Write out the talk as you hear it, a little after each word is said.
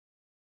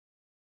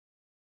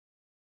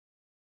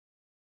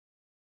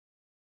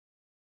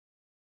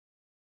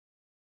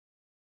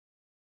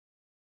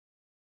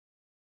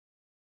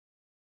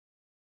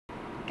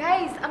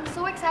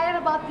so excited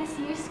about this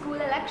year's school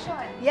election.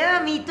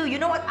 Yeah, me too. You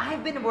know what?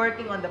 I've been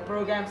working on the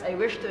programs I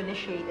wish to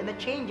initiate and the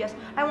changes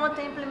I want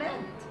to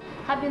implement.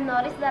 Have you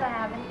noticed that I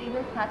haven't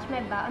even touched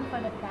my button for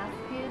the past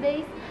few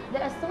days?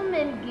 There are so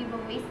many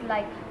giveaways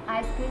like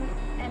ice cream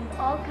and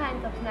all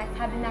kinds of snacks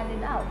have been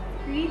added out.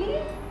 Really?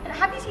 And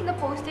have you seen the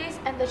posters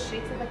and the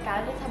shirts that the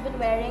candidates have been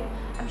wearing?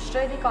 I'm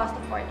sure they cost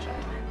a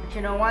fortune. But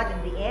you know what? In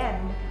the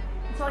end,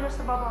 it's all just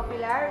about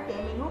popularity.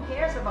 I mean, who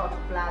cares about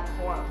the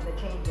platforms, the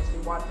changes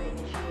we want to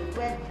initiate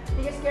when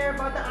they just care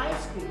about the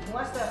ice cream? Who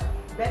wants the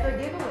better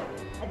giveaway?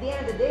 At the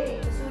end of the day,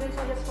 the students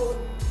will just vote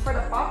for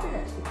the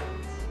popular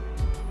students.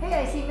 Hey,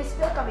 I see Miss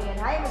Phil coming in.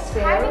 Hi, Miss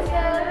Phil. Hi, Miss Phil.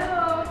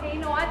 Hello. Hey,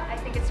 you know what? I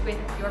think it's great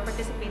that you're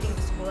participating in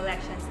the school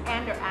elections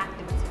and are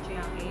active at such a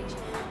young age.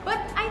 But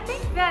I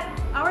think that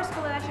our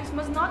school elections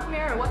must not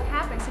mirror what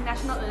happens in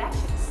national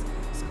elections.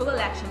 School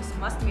elections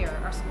must mirror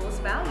our school's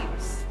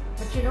values.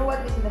 But you know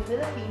what? Because in the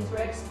Philippines,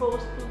 we're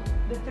exposed to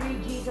the 3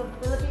 Gs of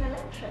Philippine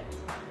elections.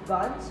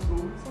 Guns,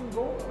 rules, and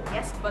gold.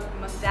 Yes, but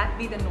must that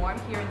be the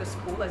norm here in the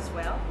school as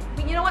well? I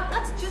mean, you know what?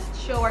 Let's just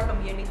show our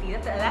community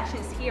that the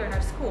elections here in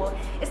our school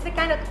is the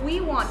kind that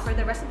we want for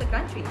the rest of the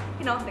country.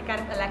 You know, the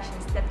kind of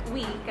elections that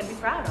we can be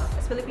proud of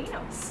as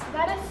Filipinos.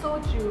 That is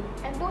so true.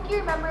 And don't you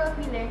remember what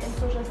we learned in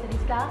social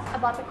studies class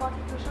about the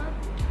Constitution?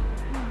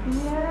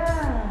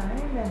 Yeah,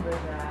 I remember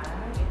that.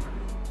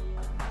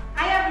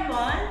 Hi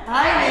everyone!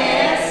 Hi,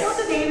 Miss!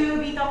 So today we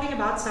will be talking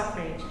about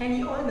suffrage, and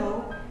you all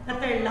know that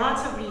there are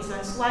lots of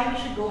reasons why we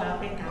should go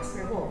out and cast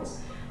our votes.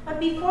 But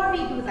before we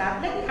do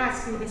that, let me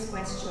ask you this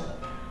question.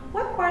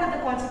 What part of the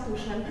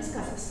Constitution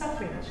discusses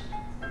suffrage?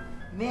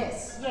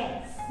 Miss.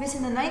 Yes. Miss,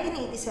 in the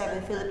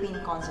 1987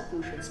 Philippine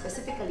Constitution,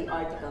 specifically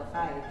Article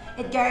 5,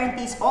 it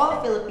guarantees all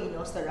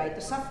Filipinos the right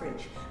to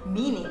suffrage,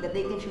 meaning that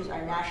they can choose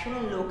our national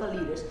and local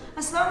leaders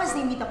as long as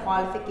they meet the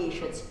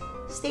qualifications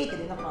stated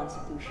in the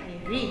Constitution.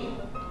 I agree.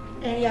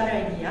 Any other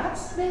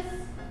ideas? Miss,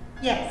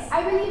 Yes.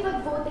 I believe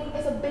that voting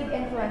is a big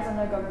influence on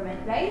our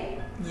government,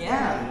 right?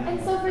 Yeah.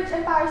 And suffrage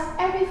empowers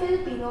every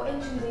Filipino in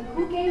choosing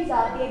who carries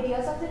out the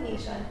ideals of the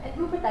nation and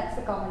who protects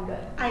the common good.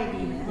 I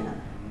agree with you.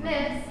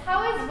 Miss,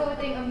 how is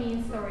voting a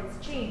means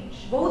towards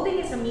change? Voting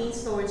is a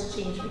means towards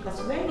change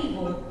because when we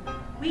vote,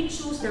 we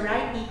choose the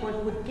right people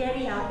who would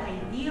carry out the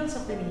ideals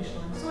of the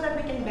nation so that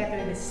we can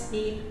better the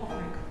state of our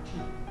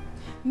country.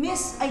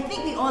 Miss, I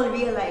think we all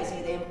realize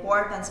the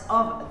importance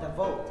of the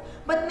vote.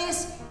 But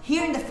Miss,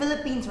 here in the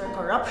Philippines where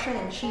corruption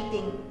and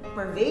cheating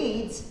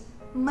pervades,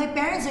 my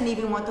parents don't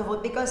even want to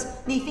vote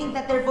because they think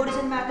that their vote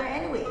doesn't matter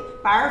anyway.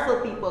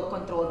 Powerful people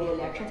control the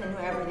elections and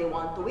whoever they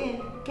want to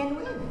win can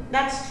win.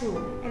 That's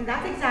true, and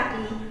that's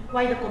exactly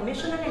why the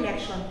Commission on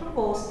Election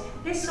proposed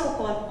this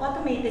so-called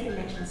automated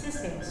election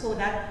system so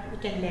that we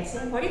can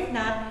lessen, or if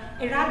not,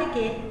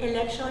 eradicate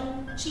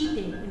election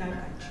cheating in our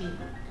country.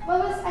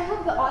 Well, Miss, I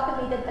hope the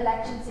automated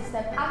election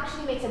system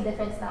actually makes a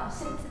difference now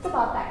since it's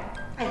about time.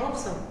 I hope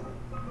so.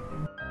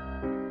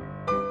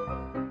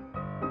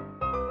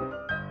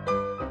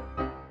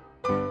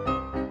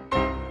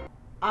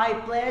 I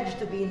pledge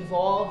to be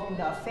involved in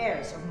the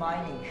affairs of my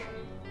nation.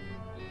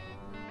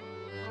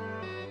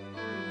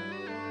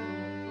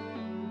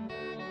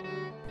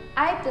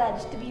 I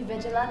pledge to be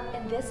vigilant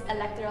in this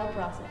electoral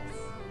process.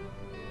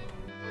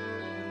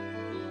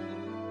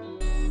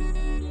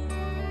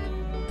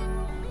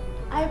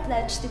 I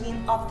pledge to be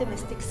an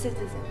optimistic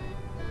citizen.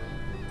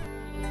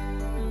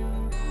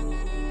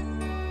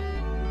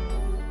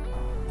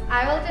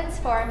 I will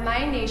transform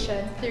my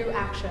nation through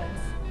actions.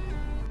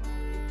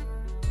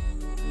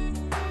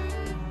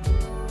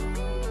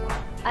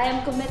 I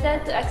am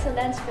committed to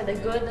excellence for the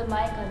good of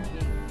my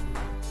country.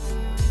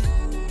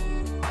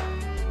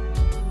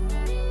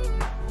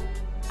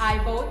 I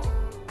vote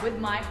with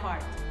my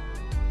heart.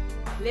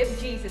 Live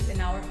Jesus in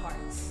our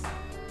hearts.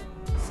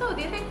 So,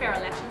 do you think fair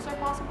elections are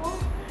possible?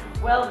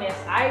 Well, Miss,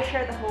 I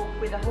share the hope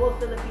with the whole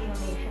Filipino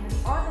nation that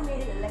the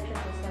automated election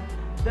system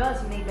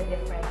does make a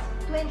difference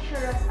to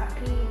ensure us a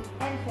clean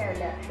and fair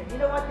election. You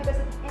know what? Because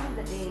at the end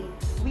of the day,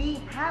 we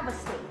have a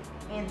stake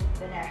in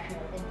the national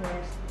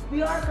interest.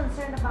 We are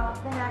concerned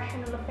about the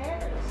national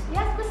affairs.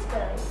 Yes, Miss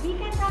Phil, we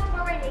can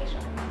transform our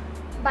nation.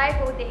 By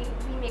voting,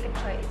 we make a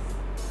choice.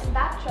 And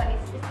that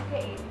choice is to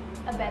create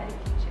a better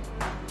future.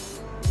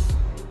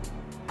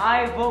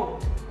 I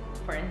vote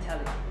for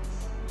intelligence.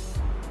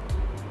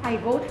 I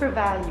vote for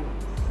values.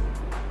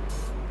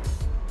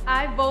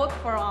 I vote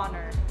for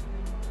honor.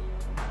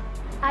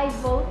 I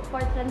vote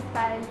for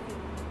transparency.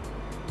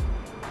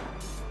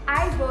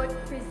 I vote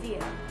for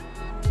zeal.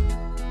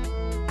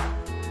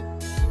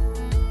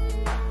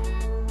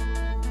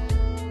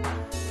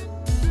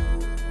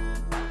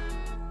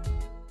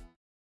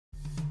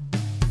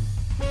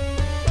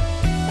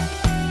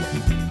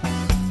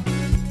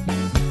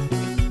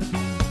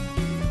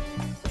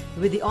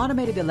 With the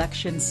automated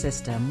election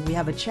system, we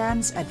have a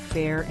chance at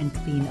fair and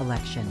clean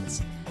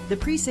elections. The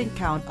precinct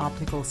count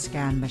optical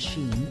scan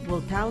machine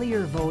will tally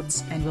your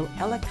votes and will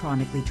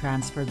electronically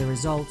transfer the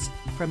results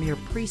from your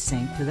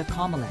precinct to the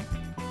COMELEC.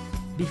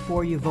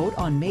 Before you vote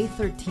on May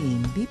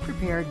 13, be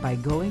prepared by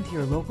going to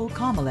your local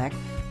COMELEC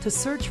to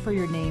search for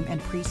your name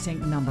and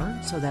precinct number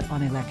so that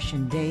on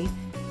election day,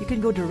 you can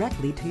go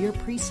directly to your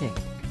precinct.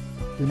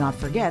 Do not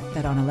forget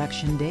that on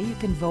election day, you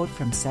can vote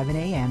from 7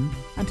 a.m.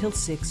 until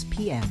 6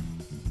 p.m.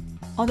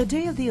 On the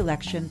day of the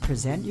election,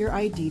 present your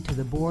ID to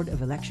the Board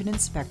of Election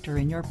Inspector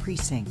in your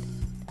precinct.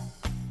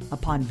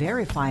 Upon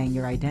verifying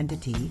your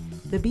identity,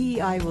 the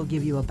BEI will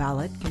give you a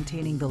ballot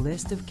containing the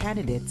list of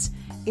candidates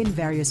in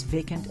various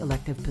vacant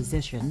elective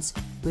positions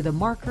with a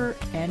marker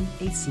and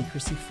a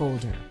secrecy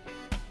folder.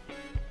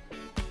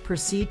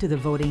 Proceed to the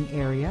voting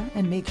area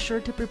and make sure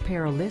to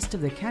prepare a list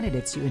of the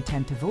candidates you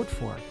intend to vote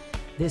for.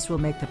 This will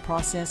make the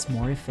process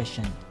more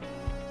efficient.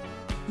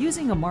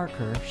 Using a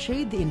marker,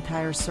 shade the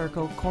entire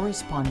circle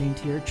corresponding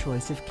to your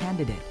choice of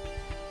candidate.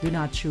 Do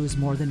not choose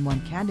more than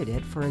one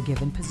candidate for a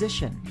given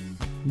position.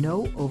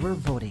 No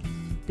overvoting,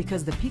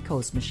 because the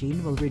PCOS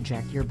machine will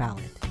reject your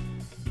ballot.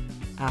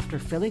 After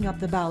filling up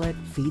the ballot,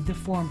 feed the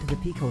form to the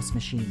PCOS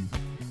machine.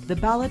 The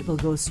ballot will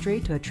go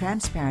straight to a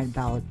transparent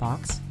ballot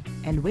box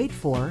and wait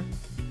for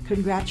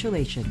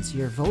 "Congratulations,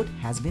 your vote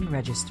has been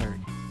registered."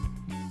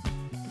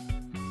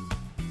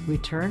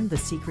 Return the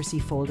secrecy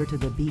folder to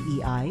the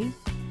BEI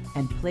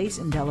and place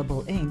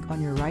indelible ink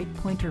on your right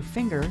pointer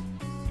finger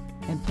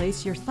and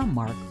place your thumb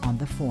mark on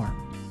the form.